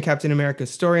Man and Captain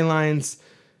America's storylines,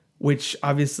 which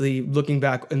obviously, looking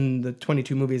back in the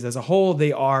 22 movies as a whole,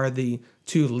 they are the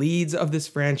two leads of this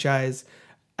franchise.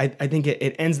 I think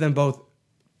it ends them both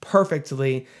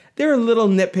perfectly. There are little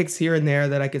nitpicks here and there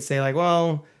that I could say, like,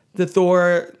 well, the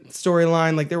Thor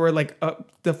storyline, like there were like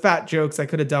the fat jokes I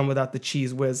could have done without the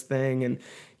cheese whiz thing. And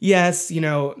yes,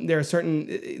 there are certain,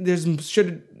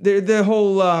 the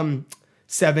whole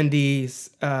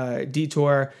 70s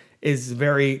detour is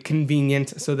very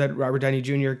convenient so that Robert Downey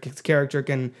Jr.'s character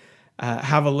can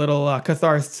have a little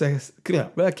catharsis.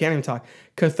 I can't even talk.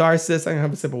 Catharsis. I'm gonna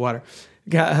have a sip of water.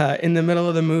 In the middle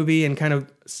of the movie and kind of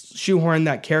shoehorn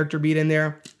that character beat in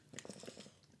there.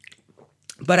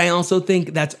 But I also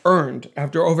think that's earned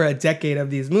after over a decade of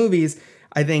these movies.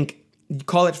 I think,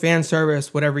 call it fan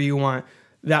service, whatever you want.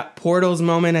 That Portals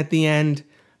moment at the end,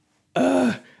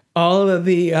 all of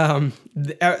the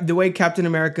way Captain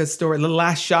America's story, the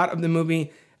last shot of the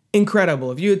movie,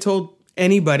 incredible. If you had told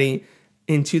anybody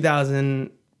in 2000,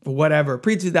 whatever,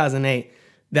 pre-2008,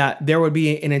 that there would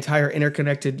be an entire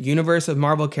interconnected universe of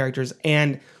Marvel characters,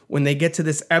 and when they get to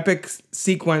this epic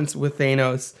sequence with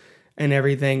Thanos and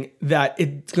everything, that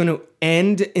it's going to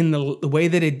end in the way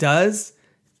that it does.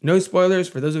 No spoilers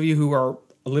for those of you who are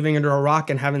living under a rock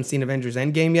and haven't seen Avengers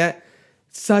Endgame yet.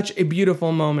 Such a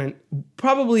beautiful moment.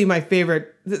 Probably my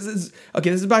favorite. This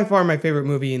is by far my favorite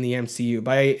movie in the MCU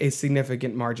by a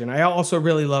significant margin. I also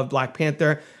really love Black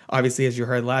Panther, obviously, as you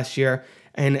heard last year.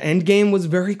 And Endgame was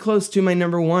very close to my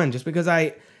number one, just because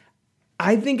I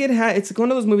think it's one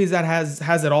of those movies that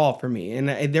has it all for me.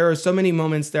 And there are so many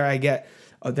moments there I get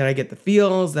the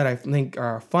feels, that I think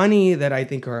are funny, that I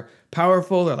think are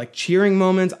powerful, or like cheering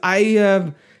moments. I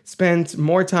have spent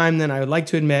more time than I would like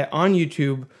to admit on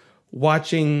YouTube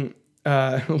watching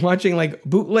like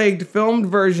bootlegged filmed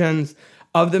versions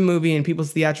of the movie and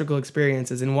people's theatrical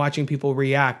experiences, and watching people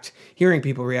react, hearing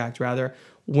people react rather,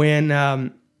 when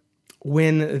the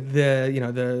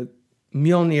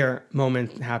Mjolnir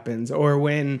moment happens, or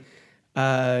when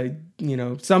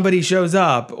somebody shows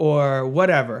up, or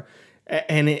whatever.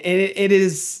 And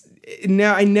it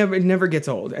never gets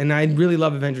old. And I really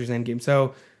love Avengers Endgame.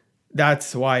 So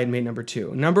that's why it made number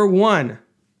 2. Number 1,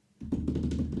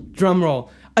 drum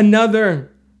roll.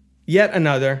 Yet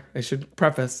another, I should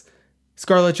preface,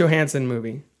 Scarlett Johansson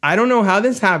movie. I don't know how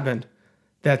this happened,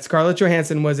 that Scarlett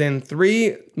Johansson was in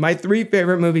my three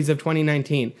favorite movies of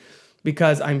 2019,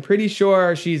 because I'm pretty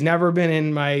sure she's never been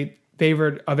in my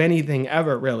favorite of anything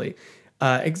ever, really.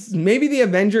 Maybe the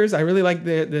Avengers. I really like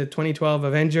the 2012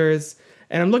 Avengers,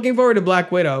 and I'm looking forward to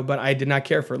Black Widow, but I did not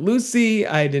care for Lucy.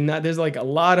 I did not. There's like a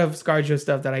lot of ScarJo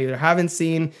stuff that I either haven't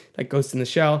seen, like Ghost in the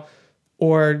Shell,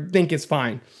 or think is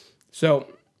fine. So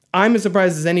I'm as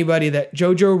surprised as anybody that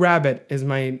Jojo Rabbit is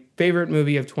my favorite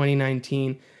movie of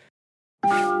 2019.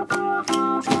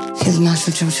 Here's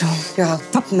Marshal Jojo. You're our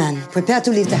top man. Prepare to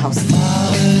leave the house.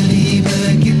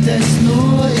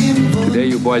 Today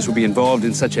you boys will be involved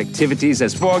in such activities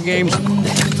as war games,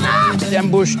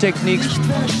 ambush techniques,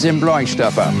 and blowing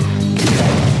stuff up.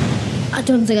 I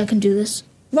don't think I can do this.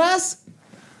 Was?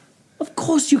 Of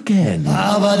course you can. When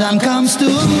I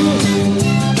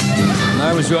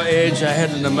was your age, I had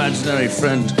an imaginary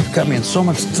friend. Got me in so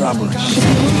much trouble.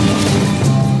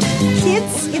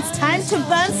 Kids, it's time to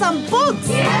burn some books.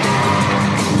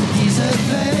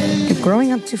 You're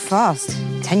growing up too fast.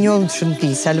 10-year-olds shouldn't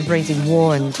be celebrating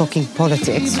war and talking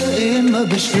politics.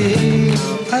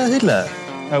 Heil Hitler.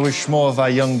 I wish more of our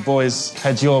young boys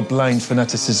had your blind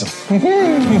fanaticism.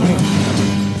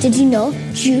 Did you know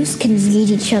Jews can read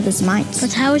each other's minds?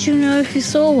 But how would you know if you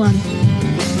saw one?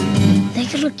 They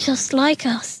could look just like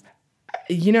us.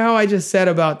 You know how I just said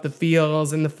about the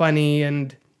feels and the funny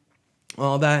and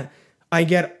all that? I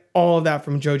get all of that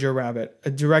from Jojo Rabbit,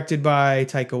 directed by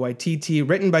Taika Waititi,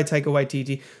 written by Taika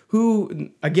Waititi,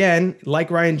 who, again, like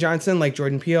Rian Johnson, like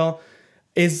Jordan Peele,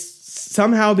 is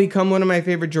somehow become one of my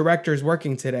favorite directors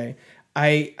working today.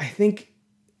 I think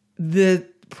the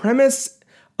premise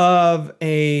of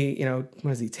a,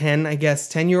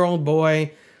 10-year-old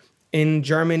boy in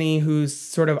Germany who's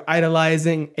sort of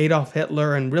idolizing Adolf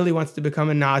Hitler and really wants to become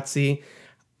a Nazi,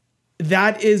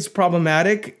 that is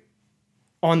problematic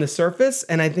on the surface,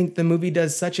 and I think the movie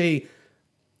does such a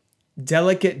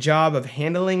delicate job of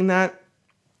handling that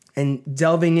and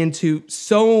delving into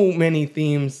so many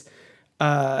themes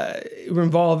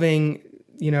involving,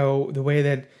 the way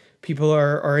that people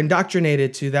are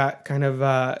indoctrinated to that kind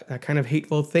of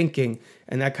hateful thinking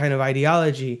and that kind of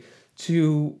ideology,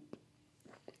 to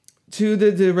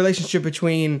the relationship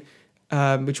between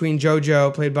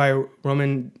Jojo, played by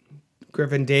Roman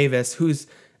Griffin Davis, who's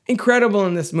incredible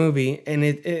in this movie, and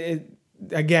it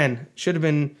again should have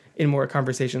been in more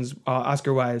conversations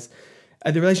Oscar-wise.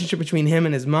 The relationship between him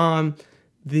and his mom,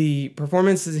 the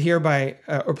performance is here by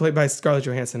or played by Scarlett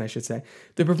Johansson, I should say.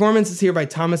 The performance is here by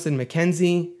Thomasin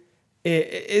McKenzie.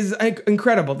 is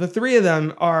incredible. The three of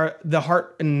them are the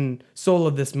heart and soul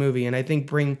of this movie, and I think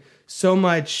bring so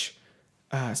much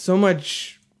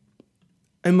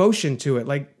emotion to it.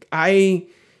 Like, I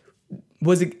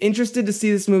was interested to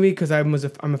see this movie because I'm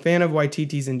a fan of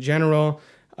Waititi's in general.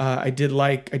 I do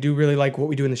really like What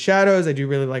We Do in the Shadows. I do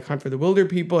really like Hunt for the Wilder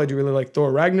People. I do really like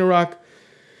Thor Ragnarok.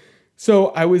 So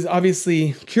I was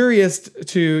obviously curious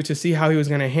to see how he was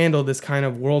going to handle this kind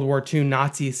of World War II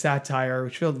Nazi satire,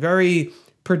 which felt very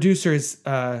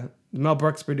Mel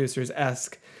Brooks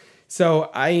producers-esque. So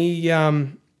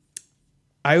I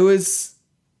was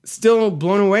still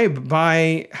blown away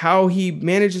by how he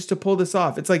manages to pull this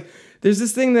off. It's like, there's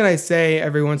this thing that I say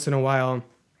every once in a while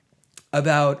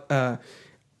about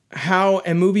how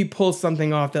a movie pulls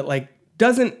something off that like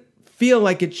doesn't feel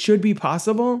like it should be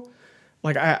possible.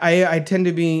 Like I tend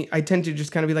to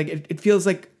just kind of be like, it feels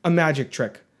like a magic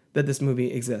trick that this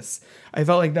movie exists. I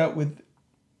felt like that with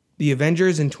the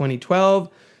Avengers in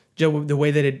 2012, the way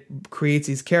that it creates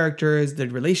these characters, the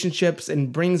relationships,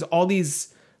 and brings all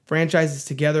these franchises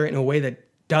together in a way that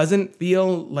doesn't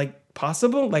feel like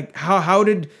possible. Like how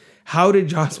did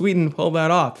Joss Whedon pull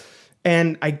that off?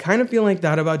 And I kind of feel like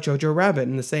that about Jojo Rabbit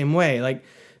in the same way. Like,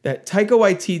 that Taika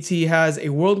Waititi has a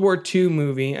World War II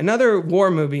movie, another war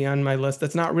movie on my list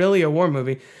that's not really a war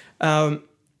movie, and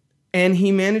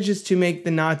he manages to make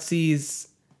the Nazis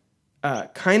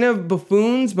kind of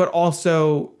buffoons, but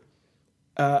also,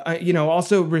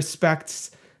 also respects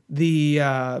the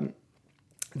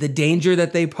danger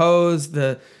that they pose,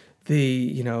 the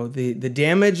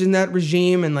damage in that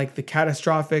regime, and like the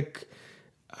catastrophic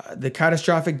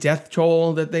death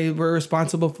toll that they were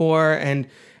responsible for, and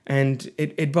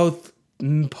it both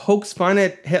pokes fun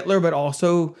at Hitler, but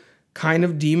also kind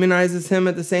of demonizes him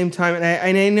at the same time. And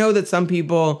I know that some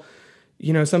people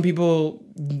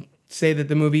say that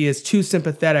the movie is too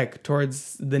sympathetic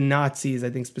towards the Nazis. I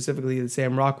think specifically the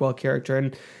Sam Rockwell character,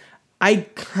 and I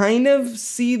kind of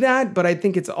see that, but I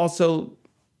think it's also,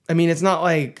 I mean, it's not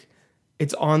like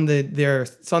it's on the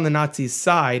Nazis'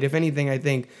 side. If anything, I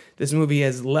think this movie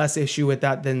has less issue with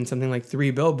that than something like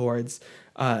Three Billboards.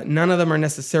 None of them are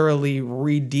necessarily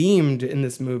redeemed in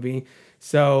this movie.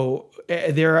 So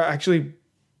they're actually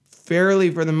fairly,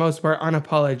 for the most part,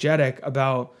 unapologetic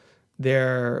about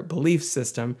their belief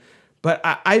system. But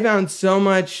I found so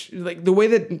much, like the way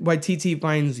that Waititi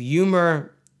finds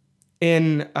humor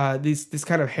in this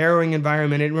kind of harrowing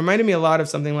environment. It reminded me a lot of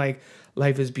something like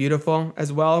Life is Beautiful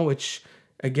as well, which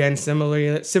again,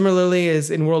 similarly is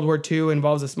in World War II,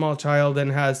 involves a small child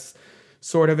and has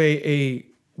sort of a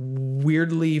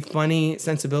weirdly funny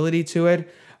sensibility to it.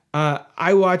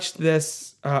 I watched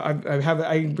this.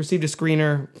 I received a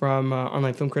screener from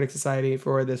Online Film Critics Society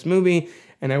for this movie,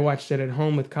 and I watched it at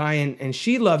home with Kai, and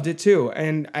she loved it too.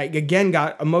 And I again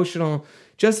got emotional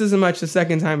just as much the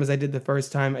second time as I did the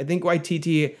first time. I think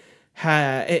Waititi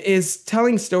is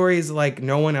telling stories like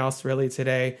no one else really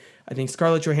today. I think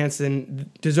Scarlett Johansson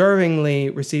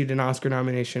deservingly received an Oscar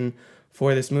nomination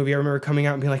for this movie. I remember coming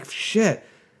out and being like, shit,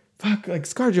 fuck, like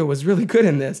ScarJo was really good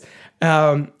in this.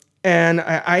 And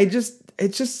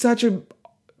it's just such a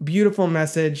beautiful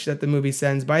message that the movie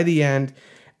sends. By the end,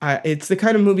 it's the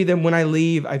kind of movie that when I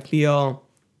leave, I feel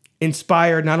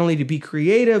inspired not only to be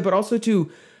creative, but also to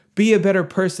be a better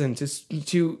person, to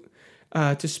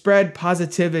spread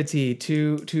positivity,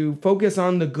 to focus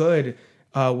on the good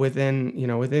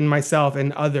within myself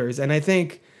and others. And I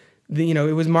think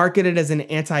it was marketed as an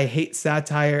anti-hate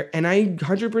satire, and I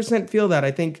 100% feel that.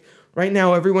 I think right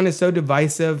now everyone is so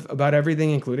divisive about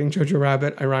everything, including Jojo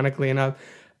Rabbit, ironically enough.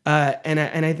 And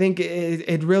I think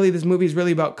this movie is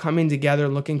really about coming together,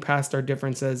 looking past our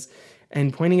differences,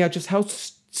 and pointing out just how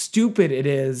stupid it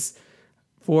is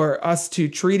for us to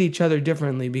treat each other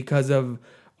differently because of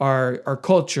our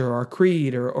culture, our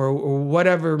creed, or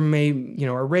whatever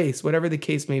our race, whatever the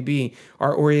case may be,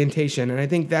 our orientation. And I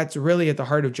think that's really at the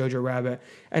heart of Jojo Rabbit,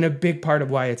 and a big part of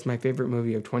why it's my favorite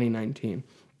movie of 2019.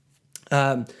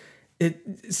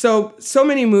 So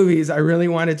many movies I really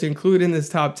wanted to include in this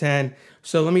top 10.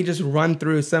 So let me just run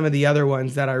through some of the other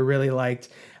ones that I really liked.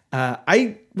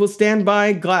 I will stand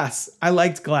by Glass. I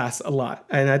liked Glass a lot,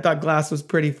 and I thought Glass was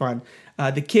pretty fun.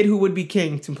 The Kid Who Would Be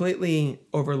King, completely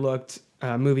overlooked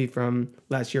movie from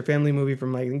last year, family movie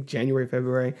from I think January,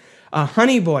 February.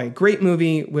 Honey Boy, great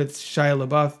movie with Shia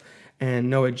LaBeouf and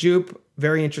Noah Jupe.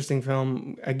 Very interesting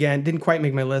film. Again, didn't quite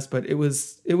make my list, but it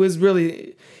was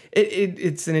really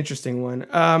it's an interesting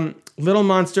one. Little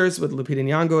Monsters with Lupita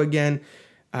Nyong'o again.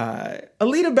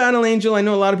 Alita Battle Angel, I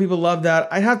know a lot of people love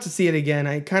that. I'd have to see it again.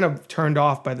 I kind of turned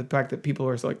off by the fact that people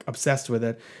were like obsessed with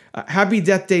it. Happy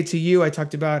Death Day to You, I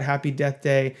talked about Happy Death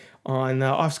Day. on the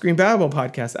Off-Screen Babble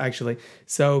podcast, actually.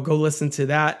 So go listen to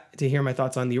that to hear my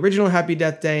thoughts on the original Happy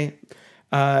Death Day.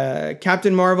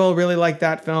 Captain Marvel, really like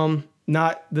that film.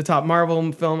 Not the top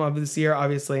Marvel film of this year,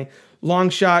 obviously. Long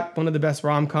Shot, one of the best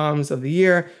rom-coms of the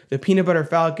year. The Peanut Butter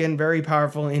Falcon, very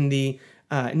powerful indie.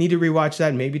 Need to rewatch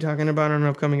that. Maybe talking about it on an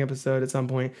upcoming episode at some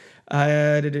point.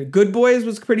 Good Boys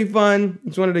was pretty fun.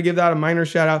 Just wanted to give that a minor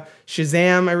shout out.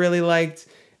 Shazam, I really liked.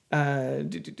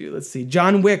 Let's see.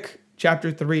 John Wick,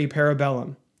 Chapter 3,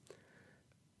 Parabellum.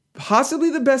 Possibly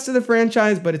the best of the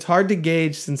franchise, but it's hard to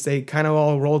gauge since they kind of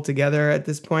all rolled together at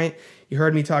this point. You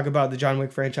heard me talk about the John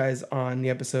Wick franchise on the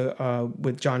episode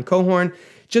with John Cohorn.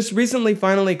 Just recently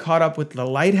finally caught up with The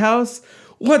Lighthouse.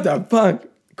 What the fuck?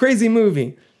 Crazy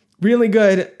movie. Really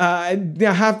good. I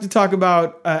have to talk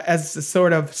about as a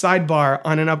sort of sidebar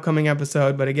on an upcoming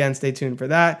episode, but again, stay tuned for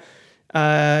that.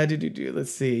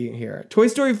 Let's see here. Toy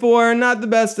Story 4, not the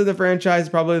best of the franchise,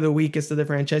 probably the weakest of the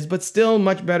franchise, but still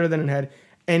much better than it had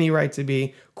any right to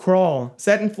be. Crawl,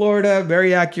 set in Florida,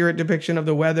 very accurate depiction of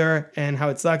the weather and how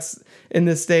it sucks in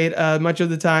this state much of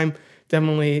the time.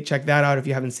 Definitely check that out if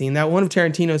you haven't seen that. One of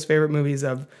Tarantino's favorite movies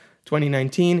of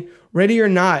 2019. Ready or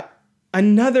Not,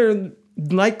 another,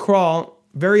 like Crawl,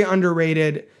 very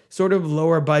underrated, sort of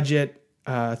lower budget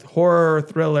horror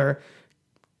thriller.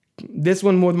 This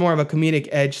one with more of a comedic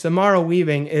edge. Samara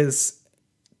Weaving is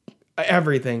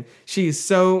everything. She's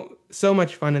so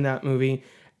much fun in that movie.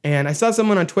 And I saw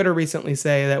someone on Twitter recently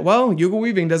say that, well, Hugo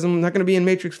Weaving not going to be in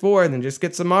Matrix 4, then just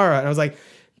get Samara. And I was like,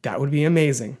 that would be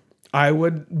amazing. I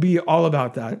would be all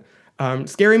about that.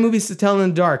 Scary Movies to Tell in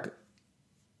the Dark.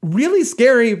 Really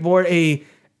scary for a,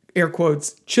 air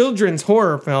quotes, children's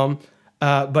horror film,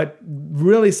 but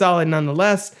really solid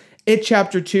nonetheless. It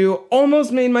Chapter 2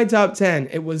 almost made my top 10.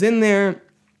 It was in there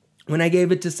when I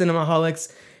gave it to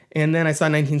Cinemaholics, and then I saw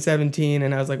 1917,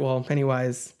 and I was like, well,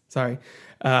 Pennywise, sorry.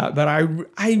 But I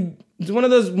it's one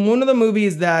of the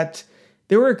movies that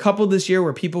there were a couple this year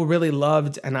where people really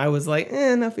loved, and I was like,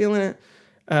 not feeling it.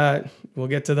 We'll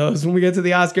get to those when we get to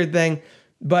the Oscar thing.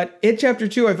 But It Chapter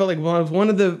 2, I felt like was one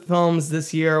of the films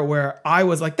this year where I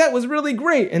was like, that was really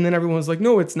great. And then everyone was like,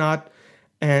 no, it's not.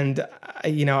 And,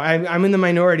 I'm in the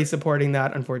minority supporting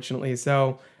that, unfortunately.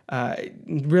 So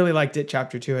really liked It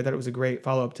Chapter 2. I thought it was a great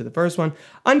follow-up to the first one.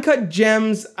 Uncut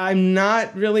Gems, I'm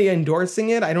not really endorsing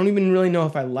it. I don't even really know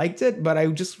if I liked it, but I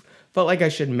just felt like I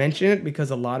should mention it because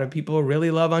a lot of people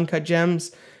really love Uncut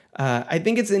Gems. I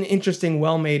think it's an interesting,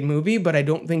 well-made movie, but I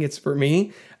don't think it's for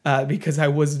me because I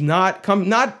was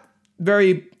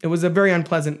it was a very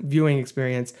unpleasant viewing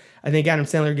experience. I think Adam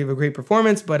Sandler gave a great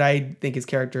performance, but I think his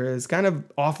character is kind of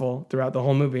awful throughout the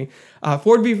whole movie.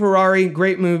 Ford v. Ferrari,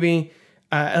 great movie.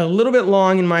 A little bit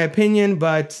long in my opinion,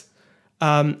 but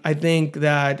I think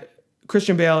that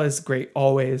Christian Bale is great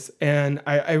always. And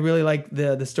I really like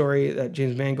the story that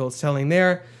James Mangold is telling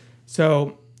there.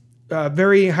 So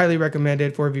very highly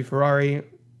recommended. Ford v. Ferrari,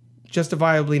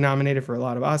 justifiably nominated for a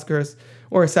lot of Oscars,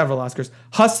 or several Oscars.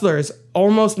 Hustlers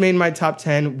almost made my top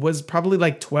 10, was probably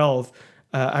like 12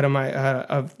 out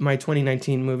of my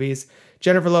 2019 movies.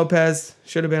 Jennifer Lopez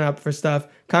should have been up for stuff.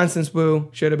 Constance Wu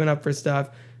should have been up for stuff.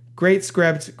 Great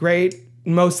script, great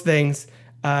most things.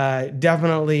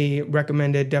 Definitely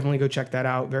recommended. Definitely go check that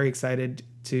out. Very excited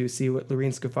to see what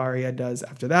Lorene Scafaria does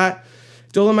after that.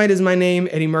 Dolomite Is My Name.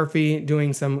 Eddie Murphy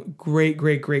doing some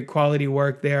great quality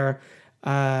work there.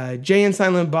 Jay and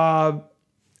Silent Bob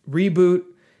reboot.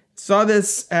 Saw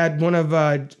this at one of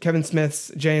Kevin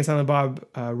Smith's Jay and Silent Bob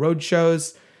road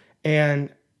shows,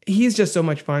 and he's just so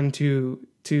much fun to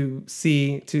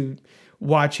see, to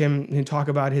watch him and talk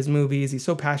about his movies. He's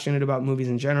so passionate about movies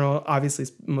in general, obviously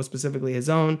most specifically his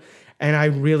own. And I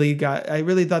really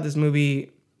thought this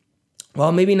movie,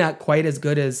 well, maybe not quite as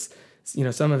good as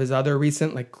some of his other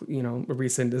recent,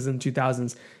 recent is in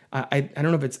 2000s. I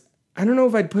don't know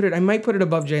if I'd put it. I might put it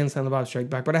above Jay and Silent Bob Strike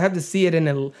Back, but I have to see it in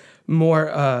a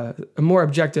more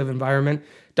objective environment.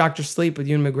 Dr. Sleep with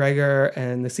Ewan McGregor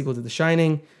and the sequel to The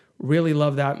Shining. Really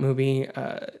love that movie.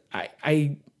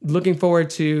 I looking forward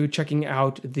to checking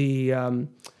out the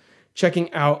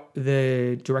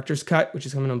director's cut, which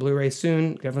is coming on Blu-ray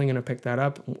soon. Definitely gonna pick that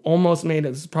up. Almost made it.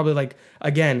 This is probably like,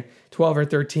 again, 12 or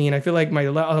 13. I feel like my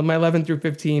 11 through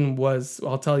 15 was.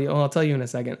 I'll tell you in a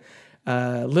second.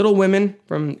 Little Women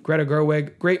from Greta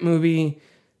Gerwig, great movie,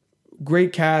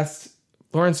 great cast.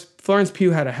 Florence Pugh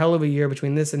had a hell of a year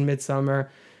between this and Midsommar,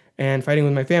 and Fighting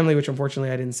with My Family, which unfortunately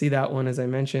I didn't see that one, as I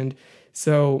mentioned.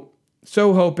 So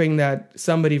hoping that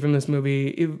somebody from this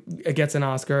movie gets an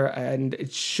Oscar, and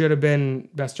it should have been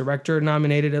Best Director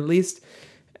nominated at least.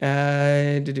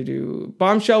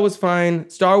 Bombshell was fine.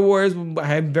 Star Wars, I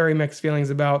have very mixed feelings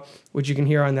about, which you can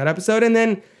hear on that episode. And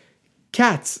then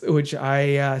Cats, which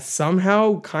I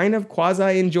somehow kind of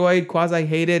quasi-enjoyed,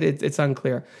 quasi-hated. It's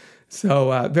unclear.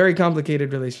 So very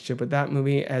complicated relationship with that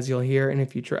movie, as you'll hear in a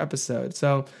future episode.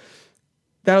 So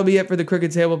that'll be it for the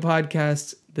Crooked Table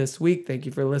podcast this week. Thank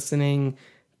you for listening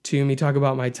to me talk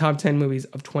about my top 10 movies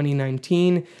of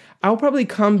 2019. I'll probably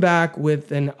come back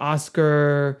with an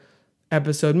Oscar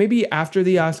episode, maybe after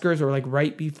the Oscars or like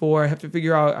right before. I have to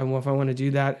figure out if I want to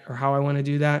do that or how I want to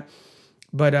do that.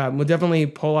 But we'll definitely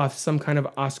pull off some kind of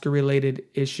Oscar-related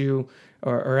issue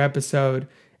or episode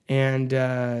and,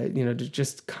 to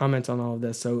just comment on all of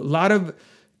this. So a lot of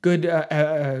good,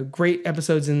 great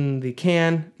episodes in the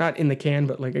can. Not in the can,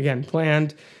 but like, again,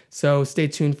 planned. So stay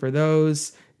tuned for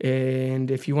those. And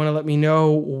if you want to let me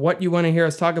know what you want to hear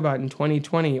us talk about in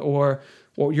 2020 or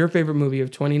what your favorite movie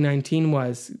of 2019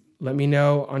 was, let me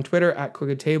know on Twitter at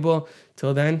Crooked Table.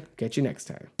 Till then, catch you next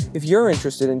time. If you're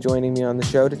interested in joining me on the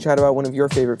show to chat about one of your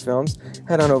favorite films,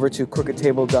 head on over to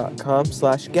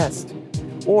crookedtable.com/guest.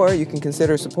 Or you can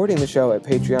consider supporting the show at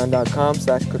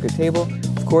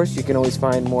patreon.com/crookedtable. Of course, you can always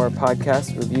find more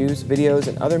podcasts, reviews, videos,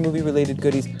 and other movie-related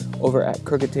goodies over at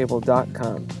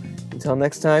crookedtable.com. Until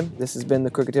next time, this has been the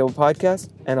Crooked Table Podcast,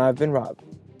 and I've been Rob.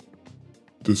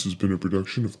 This has been a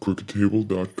production of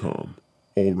crookedtable.com.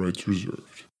 All rights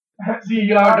reserved. That's the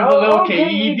yard of the little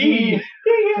KED.